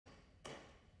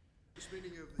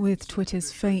With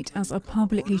Twitter's fate as a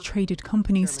publicly traded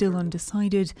company still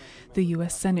undecided, the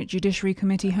US Senate Judiciary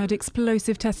Committee heard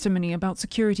explosive testimony about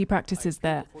security practices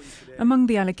there. Among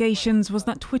the allegations was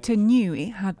that Twitter knew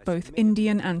it had both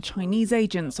Indian and Chinese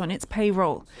agents on its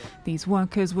payroll. These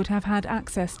workers would have had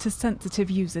access to sensitive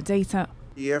user data.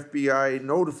 The FBI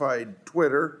notified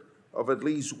Twitter of at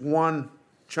least one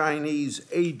Chinese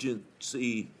agent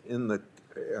in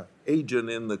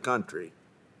the country.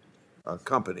 A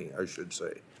company, I should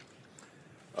say.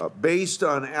 Based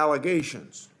on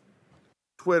allegations,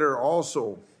 Twitter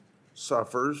also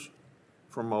suffers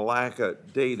from a lack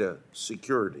of data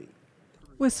security.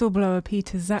 Whistleblower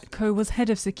Peter Zatko was head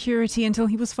of security until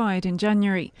he was fired in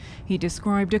January. He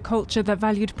described a culture that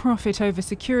valued profit over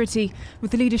security,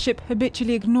 with the leadership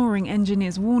habitually ignoring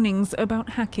engineers' warnings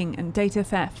about hacking and data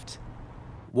theft.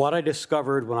 What I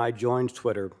discovered when I joined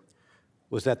Twitter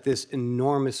was that this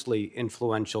enormously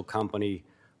influential company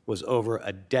was over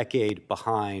a decade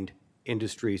behind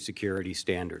industry security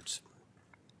standards.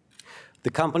 The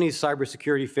company's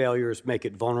cybersecurity failures make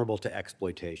it vulnerable to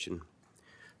exploitation,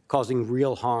 causing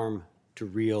real harm to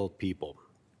real people.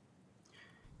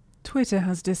 Twitter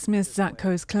has dismissed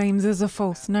Zatko's claims as a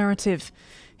false narrative.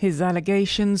 His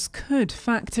allegations could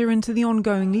factor into the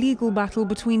ongoing legal battle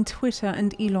between Twitter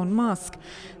and Elon Musk.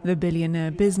 The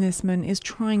billionaire businessman is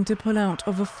trying to pull out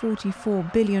of a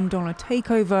 $44 billion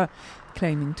takeover,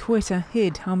 claiming Twitter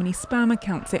hid how many spam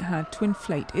accounts it had to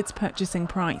inflate its purchasing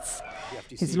price.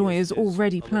 His lawyers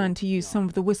already plan to use some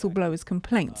of the whistleblower's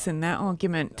complaints in their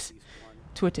argument.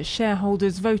 Twitter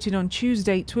shareholders voted on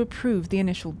Tuesday to approve the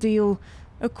initial deal.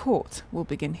 A court will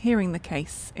begin hearing the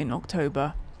case in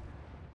October.